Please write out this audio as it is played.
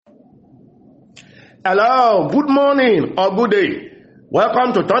Hello, good morning or good day.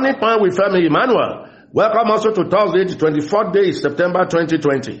 Welcome to Turning Point with Femi Emmanuel. Welcome also to Thursday, the 24th day, September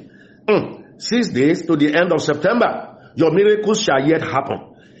 2020. 6 days to the end of September. Your miracles shall yet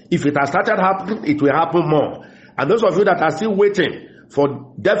happen. If it has started happening, it will happen more. And those of you that are still waiting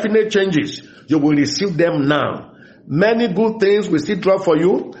for definite changes, you will receive them now. Many good things will still drop for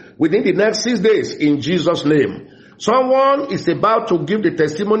you within the next 6 days in Jesus' name. Someone is about to give the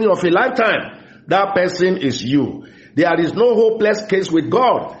testimony of a lifetime. That person is you. There is no hopeless case with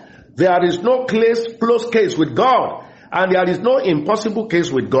God. There is no close case with God. And there is no impossible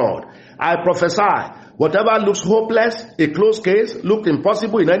case with God. I prophesy, whatever looks hopeless, a closed case, look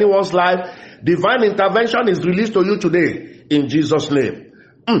impossible in anyone's life, divine intervention is released to you today in Jesus' name.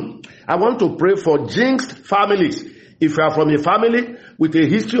 I want to pray for jinxed families. If you are from a family with a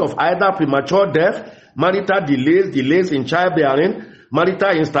history of either premature death, marital delays in childbearing,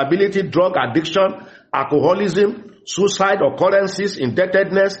 marital instability, drug addiction, alcoholism, suicide occurrences,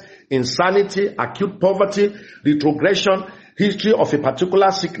 indebtedness, insanity, acute poverty, retrogression, history of a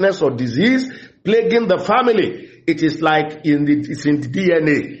particular sickness or disease plaguing the family. It is like it's in the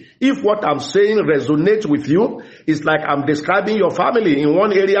DNA. If what I'm saying resonates with you, it's like I'm describing your family in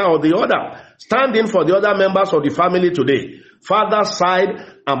one area or the other. Stand in for the other members of the family today, father side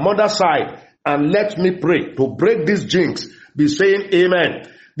and mother side, and let me pray to break this jinx. Be saying amen.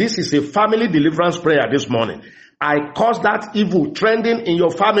 This is a family deliverance prayer this morning. I cause that evil trending in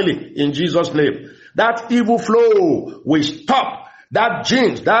your family in Jesus' name. That evil flow will stop. That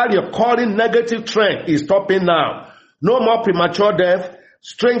jinx, that recurring negative trend is stopping now. No more premature death,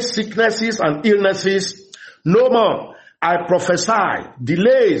 strange sicknesses and illnesses. No more. I prophesy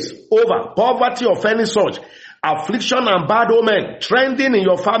delays over poverty of any sort, affliction and bad omen trending in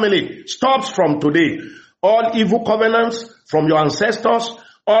your family stops from today. All evil covenants from your ancestors,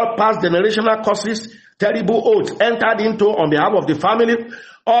 all past generational curses, terrible oaths entered into on behalf of the family,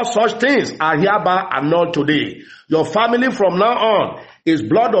 all such things are hereby annulled today. Your family from now on is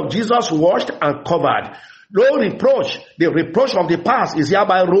blood of Jesus washed and covered. No reproach, the reproach of the past is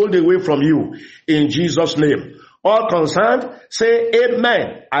hereby rolled away from you in Jesus' name. All concerned, say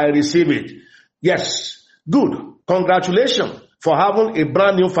amen. I receive it. Yes, good. Congratulations for having a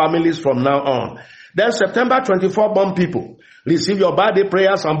brand new families from now on. Then September 24 born people, receive your birthday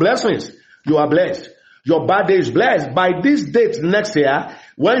prayers and blessings. You are blessed. Your birthday is blessed. By this date next year,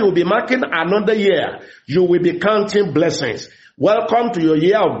 when you will be marking another year, you will be counting blessings. Welcome to your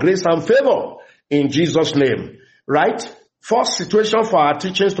year of grace and favor in Jesus' name. Right? First situation for our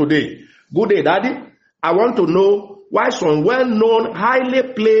teachings today. Good day, Daddy. I want to know why some well-known,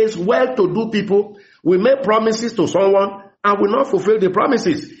 highly placed, well-to-do people will make promises to someone and will not fulfill the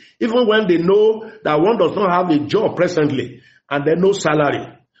promises, even when they know that one does not have a job presently and then no salary.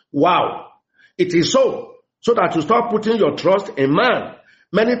 Wow. It is so that you stop putting your trust in man.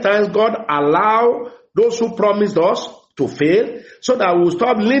 Many times God allows those who promised us to fail so that we will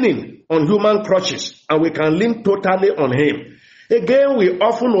stop leaning on human crutches and we can lean totally on him. Again, we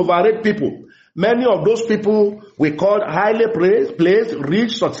often overrate people. Many of those people we call highly placed,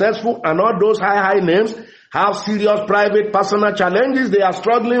 rich, successful, and all those high names have serious private personal challenges they are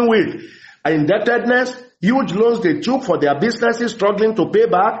struggling with. Indebtedness, huge loans they took for their businesses, struggling to pay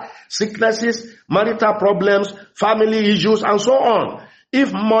back, sicknesses, marital problems, family issues, and so on.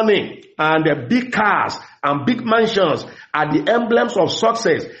 If money and big cars and big mansions are the emblems of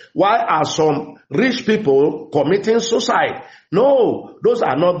success, why are some rich people committing suicide? No, those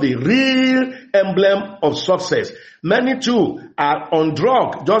are not the real emblem of success. Many too are on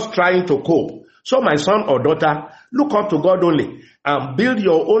drug, just trying to cope. So my son or daughter, look up to God only and build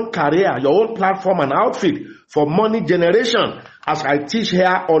your own career, your own platform and outfit for money generation. As I teach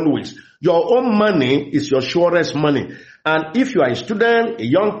here always, your own money is your surest money. And if you are a student, a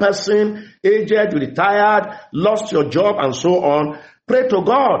young person, aged, retired, lost your job and so on, pray to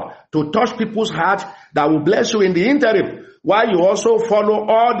God to touch people's hearts that will bless you in the interim, while you also follow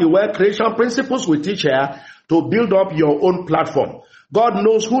all the wealth creation principles we teach here to build up your own platform. God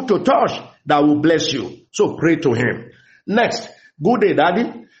knows who to touch that will bless you. So pray to him. Next, good day,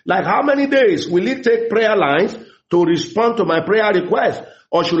 Daddy. Like how many days will it take prayer lines to respond to my prayer request?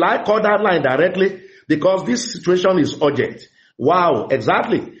 Or should I call that line directly? Because this situation is urgent. Wow,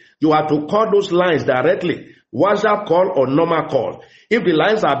 exactly. You have to call those lines directly. WhatsApp call or normal call. If the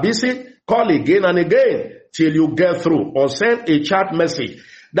lines are busy, call again and again till you get through, or send a chat message.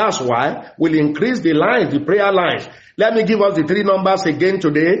 That's why we'll increase the lines, the prayer lines. Let me give us the 3 numbers again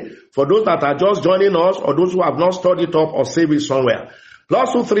today for those that are just joining us or those who have not studied up or saved it somewhere.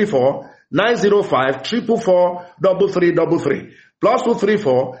 +234 905 444 3333.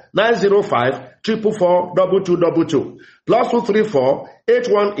 +234 905 444 2222. +234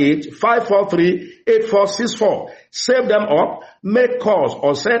 818 543 8464. Save them up, make calls,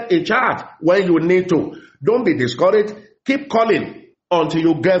 or send a chat when you need to. Don't be discouraged. Keep calling until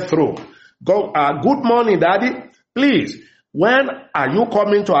you get through. Good morning, Daddy. Please, when are you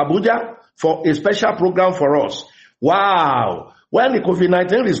coming to Abuja for a special program for us? Wow. When the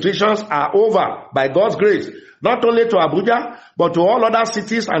COVID-19 restrictions are over, by God's grace, not only to Abuja, but to all other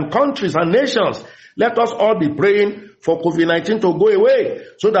cities and countries and nations, let us all be praying for COVID-19 to go away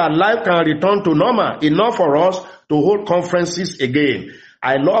so that life can return to normal enough for us to hold conferences again.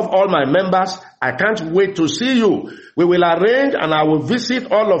 I love all my members. I can't wait to see you. We will arrange and I will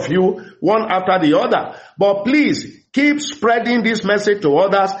visit all of you one after the other. But please keep spreading this message to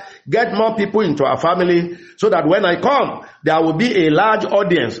others. Get more people into our family so that when I come, there will be a large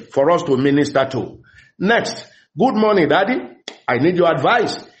audience for us to minister to. Next, good morning, Daddy. I need your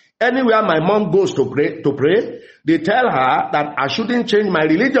advice. Anywhere my mom goes to pray, they tell her that I shouldn't change my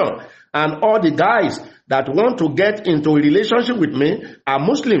religion. And all the guys that want to get into a relationship with me are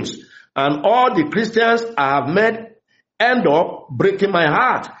Muslims. And all the Christians I have met end up breaking my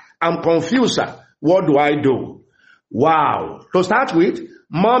heart. I'm confused, sir. What do I do? Wow. To start with,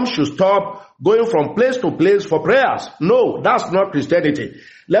 mom should stop going from place to place for prayers. No, that's not Christianity.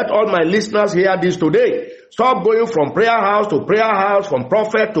 Let all my listeners hear this today. Stop going from prayer house to prayer house, from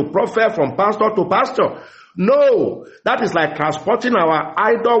prophet to prophet, from pastor to pastor. No, that is like transporting our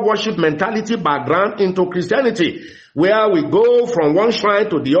idol worship mentality background into Christianity, where we go from one shrine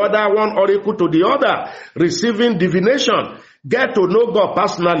to the other, one oracle to the other, receiving divination. Get to know God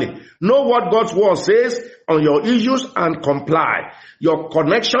personally. Know what God's word says on your issues and comply. Your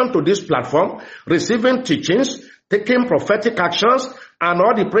connection to this platform, receiving teachings, taking prophetic actions, and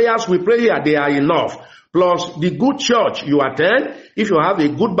all the prayers we pray here, they are enough. Plus the good church you attend, if you have a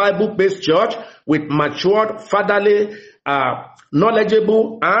good Bible-based church with matured, fatherly,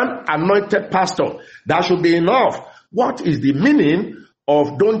 knowledgeable, and anointed pastor, that should be enough. What is the meaning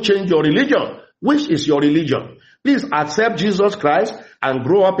of don't change your religion? Which is your religion? Please accept Jesus Christ and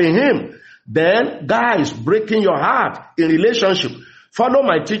grow up in Him. Then, guys, breaking your heart in relationship. Follow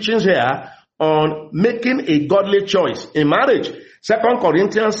my teachings here on making a godly choice in marriage. 2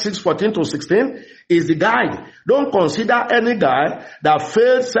 Corinthians 6:14-16 is the guide. Don't consider any guy that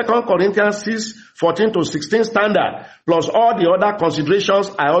failed 2 Corinthians 6:14-16 standard, plus all the other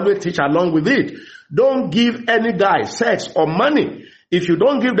considerations I always teach along with it. Don't give any guy sex or money. If you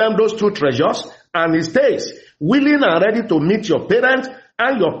don't give them those two treasures, and he stays willing and ready to meet your parents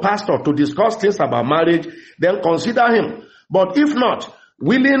and your pastor to discuss things about marriage, then consider him. But if not,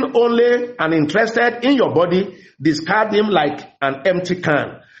 willing only and interested in your body, discard him like an empty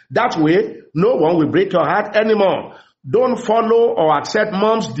can. That way, no one will break your heart anymore. Don't follow or accept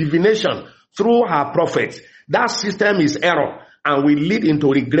mom's divination through her prophets. That system is error and will lead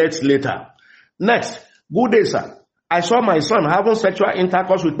into regrets later. Next, good day, sir. I saw my son having sexual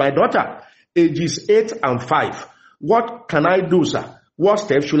intercourse with my daughter, ages 8 and 5. What can I do, sir? What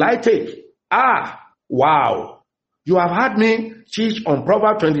steps should I take? Wow. You have heard me teach on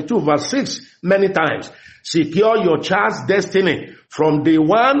Proverbs 22 verse 6 many times. Secure your child's destiny from day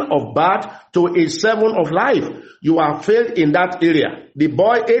 1 of birth to age 7 of life. You have failed in that area. The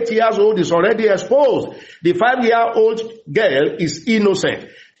boy 8 years old is already exposed. The 5-year-old girl is innocent.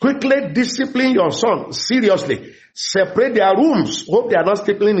 Quickly discipline your son seriously. Separate their rooms. Hope they are not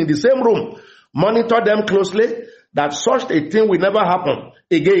sleeping in the same room. Monitor them closely that such a thing will never happen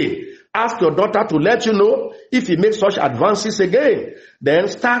again. Ask your daughter to let you know if he makes such advances again. Then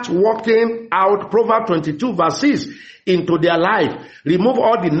start working out Proverbs 22 verses into their life. Remove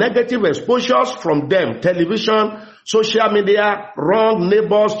all the negative exposures from them. Television, social media, wrong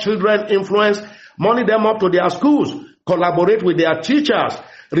neighbors, children influence. Money them up to their schools. Collaborate with their teachers.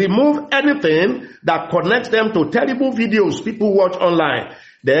 Remove anything that connects them to terrible videos people watch online.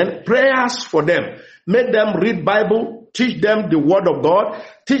 Then prayers for them. Make them read Bible. Teach them the word of God.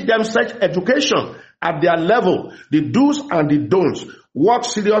 Teach them sex education at their level. The do's and the don'ts. Work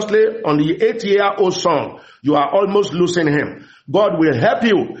seriously on the 8-year-old son. You are almost losing him. God will help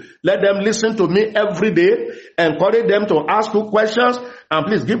you. Let them listen to me every day. Encourage them to ask you questions. And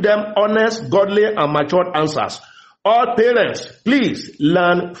please give them honest, godly, and matured answers. All parents, please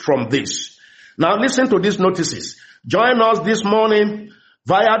learn from this. Now listen to these notices. Join us this morning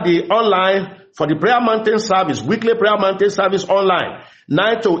via the online for the Prayer Mountain service, weekly Prayer Mountain service online,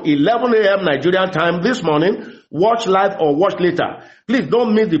 9 to 11 a.m. Nigerian time this morning. Watch live or watch later. Please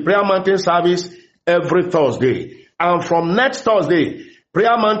don't miss the Prayer Mountain service every Thursday. And from next Thursday,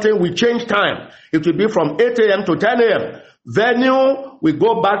 Prayer Mountain will change time. It will be from 8 a.m. to 10 a.m. Venue, we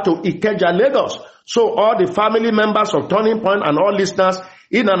go back to Ikeja, Lagos. So all the family members of Turning Point and all listeners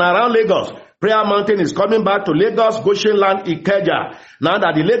in and around Lagos, Prayer Mountain is coming back to Lagos, Goshen Land, Ikeja. Now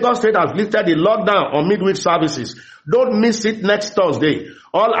that the Lagos state has lifted the lockdown on midweek services, don't miss it next Thursday.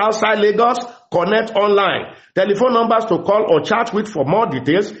 All outside Lagos, connect online. Telephone numbers to call or chat with for more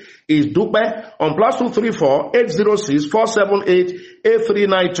details is Dupe on +234 806 478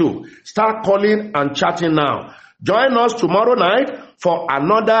 8392. Start calling and chatting now. Join us tomorrow night for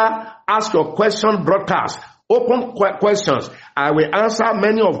another Ask Your Question broadcast. Open questions. I will answer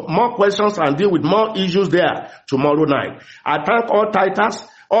many of more questions and deal with more issues there tomorrow night. I thank all titers,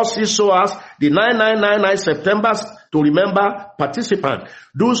 all CSOers, the 9999 September to remember participants.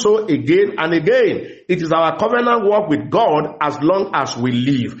 Do so again and again. It is our covenant work with God as long as we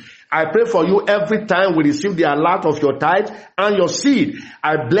live. I pray for you every time we receive the alert of your tithe and your seed.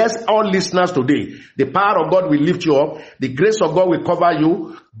 I bless all listeners today. The power of God will lift you up. The grace of God will cover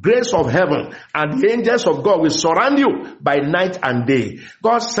you. Grace of heaven and the angels of God will surround you by night and day.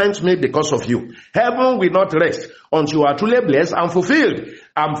 God sent me because of you. Heaven will not rest until you are truly blessed and fulfilled.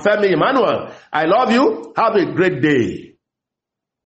 I'm Femi Emmanuel. I love you. Have a great day.